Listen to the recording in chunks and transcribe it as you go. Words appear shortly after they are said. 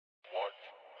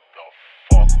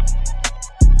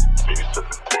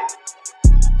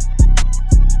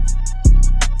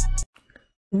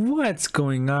What's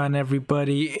going on,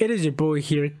 everybody? It is your boy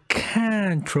here,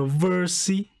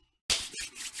 Controversy.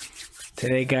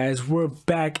 Today, guys, we're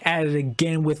back at it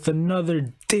again with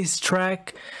another diss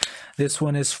track. This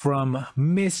one is from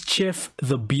Mischief,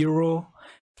 the Bureau.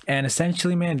 And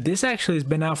essentially, man, this actually has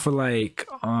been out for like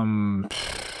I'm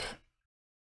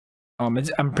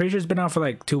pretty sure it's been out for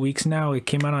like 2 weeks now. It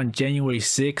came out on January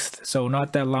 6th, so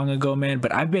not that long ago, man.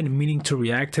 But I've been meaning to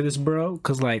react to this, bro,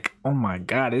 because like, oh my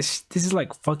god, this is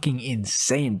like fucking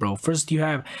insane, bro. First you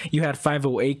had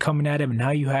 508 coming at him, and now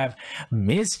you have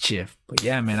Mischief. But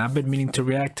yeah, man, I've been meaning to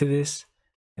react to this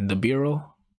in the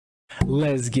Bureau.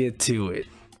 Let's get to it.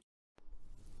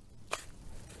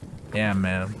 Yeah,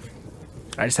 man,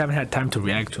 I just haven't had time to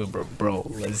react to it, bro.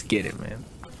 Let's get it, man.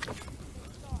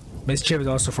 Mischief is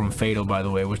also from Fatal, by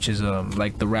the way, which is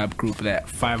like the rap group that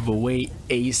 508,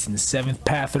 Ace, and 7th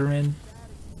Path are in.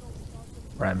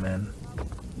 Right, man.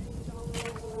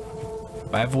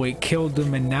 508 killed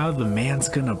him, and now the man's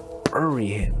gonna bury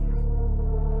him.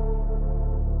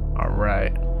 All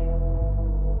right.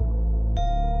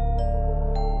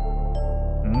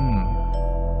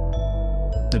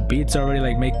 The beats already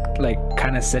like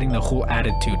kind of setting the whole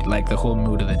attitude, like the whole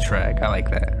mood of the track. I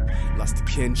like that. Lost to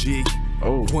Kenji.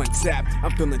 Oh. One tap,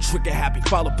 I'm feeling trigger happy,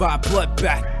 followed by a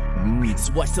bloodbath.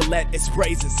 So watch the let it's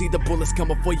raise and see the bullets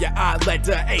coming for your eye.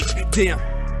 Letter H, damn.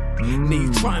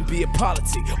 Need try and be a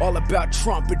polity, all about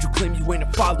Trump, but you claim you ain't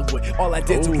a follower. All I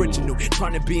did's original,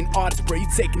 trying to be an artist, bro. You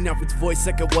taking Alfred's voice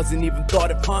like it wasn't even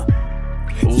thought of, huh?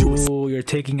 Oh, you're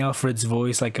taking Alfred's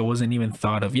voice like it wasn't even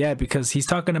thought of. Yeah, because he's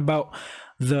talking about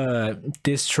the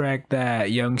diss track that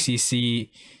YHUNG CC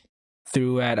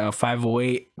threw at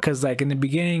 508. Because like in the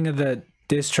beginning of the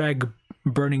diss track,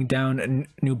 burning down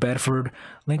New Bedford,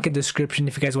 link in description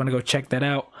if you guys want to go check that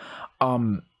out.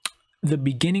 The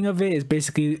beginning of it is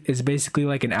basically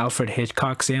like an Alfred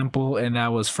Hitchcock sample, and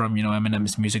that was from, you know,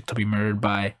 Eminem's Music to Be Murdered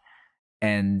By.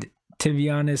 And to be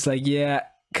honest, like, yeah,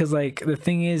 because like the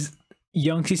thing is,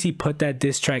 YHUNG CC put that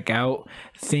diss track out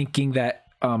thinking that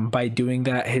by doing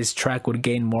that his track would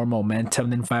gain more momentum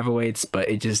than 508's, but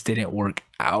it just didn't work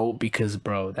out because,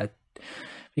 bro,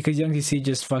 because YHUNG CC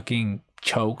just fucking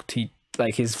choked.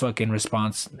 His fucking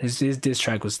response, his diss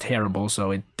track was terrible,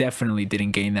 so it definitely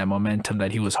didn't gain that momentum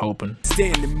that he was hoping.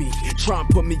 Stand to me, try and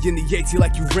put me in the 80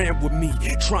 like you ran with me,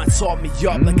 try and sort me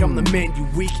up like I'm the man you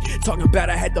weak, talking about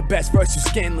I had the best verse, you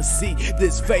scandalous, see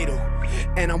this Fatal,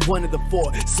 and I'm one of the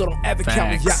 4, so don't ever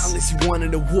count me out unless you want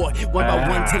an award. One by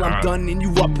one till I'm done and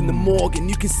you up in the morgue, and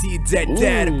you can see a dead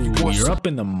dad if you want. You're up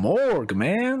in the morgue,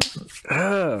 man.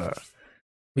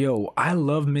 Yo, I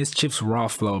love Mischief's raw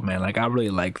flow, man. Like, I really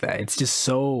like that. It's just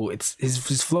so,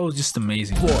 his flow is just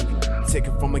amazing. Take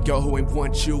it from a girl who ain't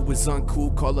want you was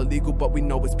uncool, call illegal, but we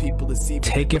know it's people is evil.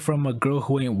 Take it from a girl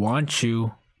who ain't want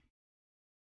you.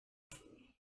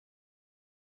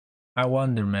 I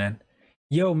wonder, man.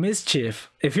 Yo,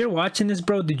 Mischief, if you're watching this,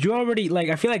 bro, did you already, like,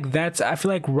 I feel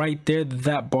like right there,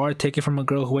 that bar, take it from a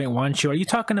girl who ain't want you. Are you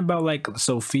talking about like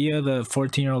Sophia, the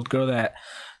 14-year-old girl that,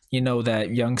 you know, that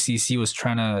YHUNG CC was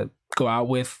trying to go out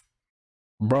with?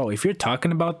 Bro, if you're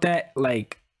talking about that,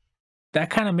 like, that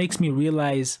kind of makes me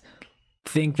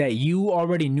think that you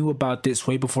already knew about this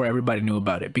way before everybody knew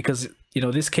about it, because, you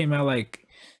know, this came out like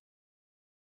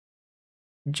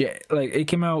it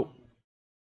came out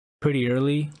pretty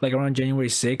early, like around January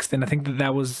 6th, and I think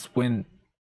that was when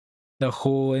the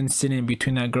whole incident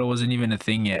between that girl wasn't even a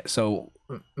thing yet. So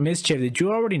Mischief, did you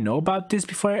already know about this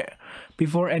before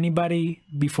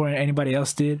anybody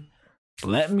else did?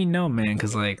 Let me know, man,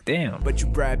 because like, damn. But you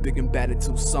brag big and bad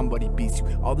until somebody beats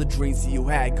you. All the dreams that you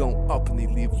had going up and they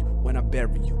leave you when I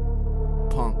bury you,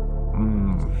 punk.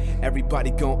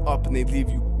 Everybody going up and they leave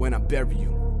you when I bury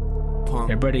you, punk.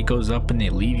 Everybody goes up and they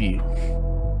leave you.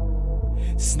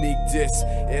 Sneak this,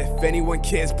 if anyone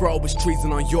cares, bro, it's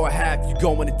treason on your half, you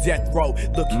going to death row.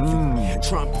 Look at you,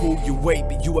 try and pull your weight,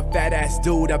 but you a fat ass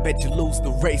dude, I bet you lose the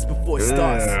race before it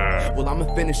starts. Well,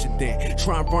 I'ma finish it then,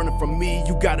 try and run it from me,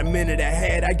 you got a minute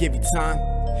ahead, I give you time,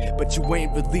 but you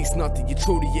ain't released nothing, you're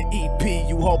true to your EP,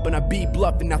 you hoping I be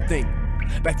bluffing, I think.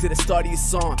 Back to the start of your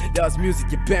song, that was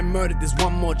music, you've been murdered, there's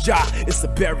one more job, it's a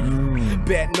burial.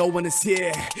 Bet no one is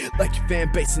here, like your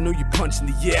fan base, I know you punching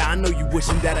the air, I know you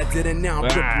wishing that I didn't, now I'm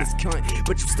ripping this cunt,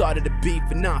 but you started a beef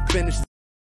and now I finished.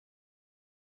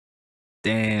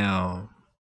 Damn.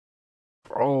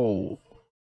 Bro.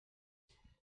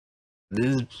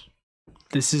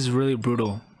 This is really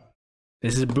brutal.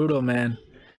 This is brutal, man.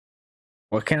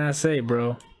 What can I say,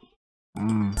 bro?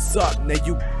 Suck, now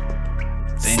you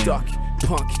stuck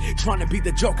punk. Trying to be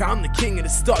the joker, I'm the king of the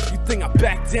stuff. You think I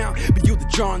back down, but you the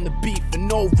jar on the beef. And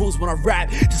no rules when I rap,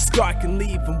 just Scar can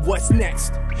leave. And what's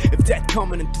next? If death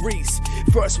coming in threes.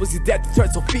 First was your death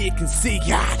threat, Sophia can see.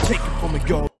 Yeah, take it from me,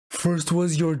 go. First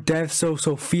was your death so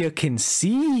Sophia can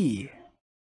see.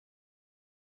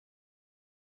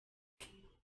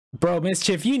 Bro,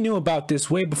 Mischief, you knew about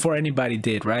this way before anybody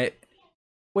did, right?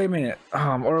 Wait a minute.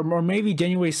 Or maybe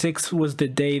January 6th was the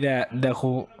day that the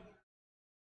whole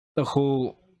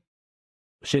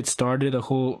shit started.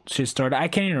 I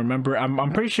can't even remember.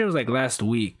 I'm pretty sure it was like last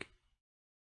week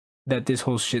that this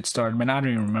whole shit started. Man, I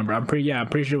don't even remember. I'm pretty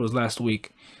sure it was last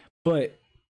week. But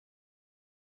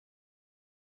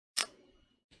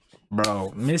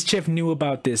bro, Mischief knew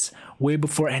about this way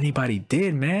before anybody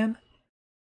did, man.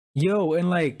 Yo, and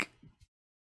like,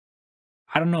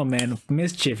 I don't know, man.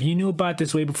 Mischief, you knew about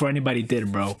this way before anybody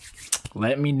did, bro.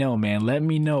 Let me know, man. Let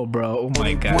me know, bro. Oh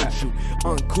my god. You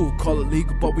uncool, call it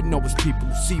legal, but we know it's people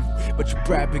who see you. But you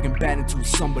brag big and bad until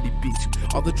somebody beats you.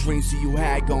 All the dreams that you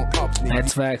had going up.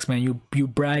 That's facts, man. You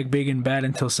brag big and bad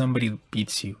until somebody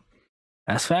beats you.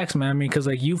 That's facts, man. I mean, cause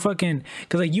like you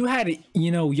had,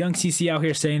 you know, YHUNG CC out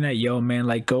here saying that, yo, man,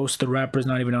 like Ghost the rapper's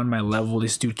not even on my level.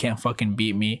 This dude can't fucking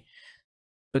beat me.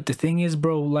 But the thing is,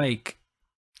 bro, like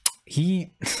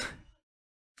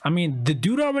I mean, the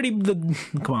dude already, come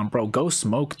on, bro, Ghost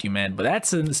smoked you, man. But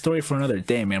that's a story for another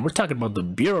day, man. We're talking about the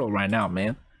Bureau right now,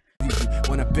 man.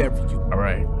 When I bury you, all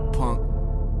right, punk.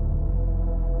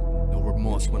 No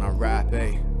remorse when I rap,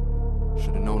 eh?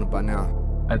 Should've known it by now.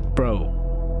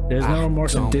 Bro, there's no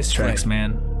remorse in diss tracks,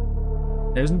 man.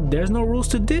 There's no rules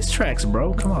to diss tracks,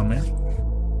 bro. Come on, man.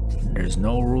 There's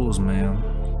no rules, man.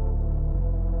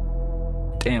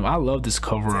 Damn, I love this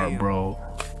cover art, bro.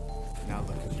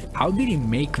 How did he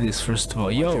make this, first of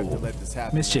all? Yo,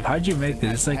 Mischief, how'd you make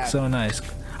this? It's like so nice.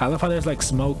 I love how there's like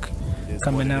smoke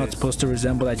coming out. It's supposed to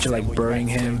resemble that you're like burying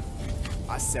him.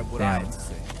 Damn.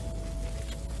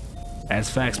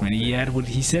 That's facts, man.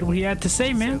 He said what he had to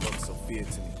say, man.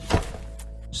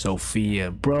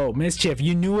 Sophia, bro, Mischief,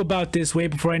 you knew about this way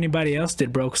before anybody else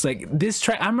did, bro. Cause like this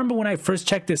track, I remember when I first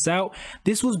checked this out,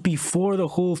 this was before the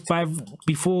whole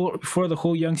before the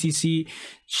whole YHUNG CC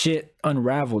shit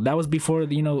unraveled. That was before,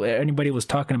 you know, anybody was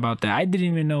talking about that. I didn't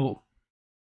even know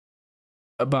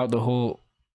about the whole,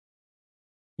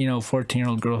 you know,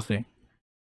 14-year-old girl thing.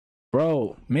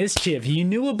 Bro, Mischief, you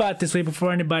knew about this way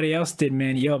before anybody else did,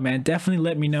 man. Yo, man, definitely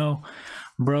let me know,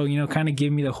 bro. You know, kind of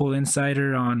give me the whole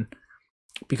insider on.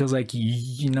 Because like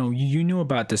you know, you knew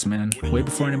about this, man, way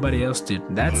before anybody else did.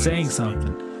 That's saying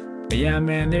something. But yeah,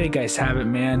 man, there you guys have it,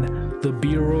 man. The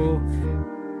Bureau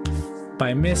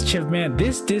by Mischief, man.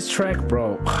 This diss track,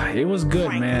 bro, it was good,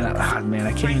 man. Man,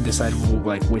 I can't even decide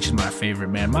like which is my favorite,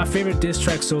 man. My favorite diss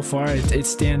track so far, it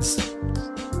stands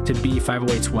to be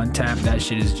 508's One Tap. That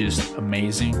shit is just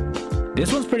amazing.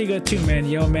 This one's pretty good too, man.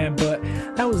 Yo, man, but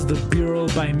that was The Bureau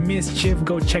by Mischief.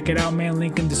 Go check it out, man.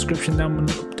 Link in description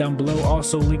down below.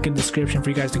 Also, link in description for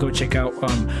you guys to go check out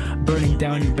Burning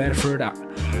Down in Bedford.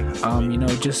 You know,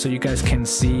 just so you guys can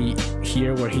see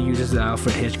here where he uses the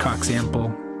Alfred Hitchcock sample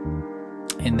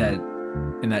in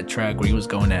that track where he was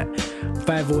going at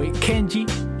 508 Kenji.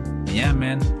 Yeah,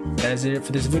 man, that's it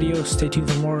for this video. Stay tuned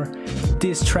for more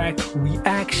diss track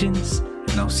reactions,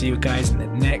 and I'll see you guys in the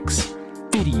next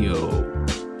video.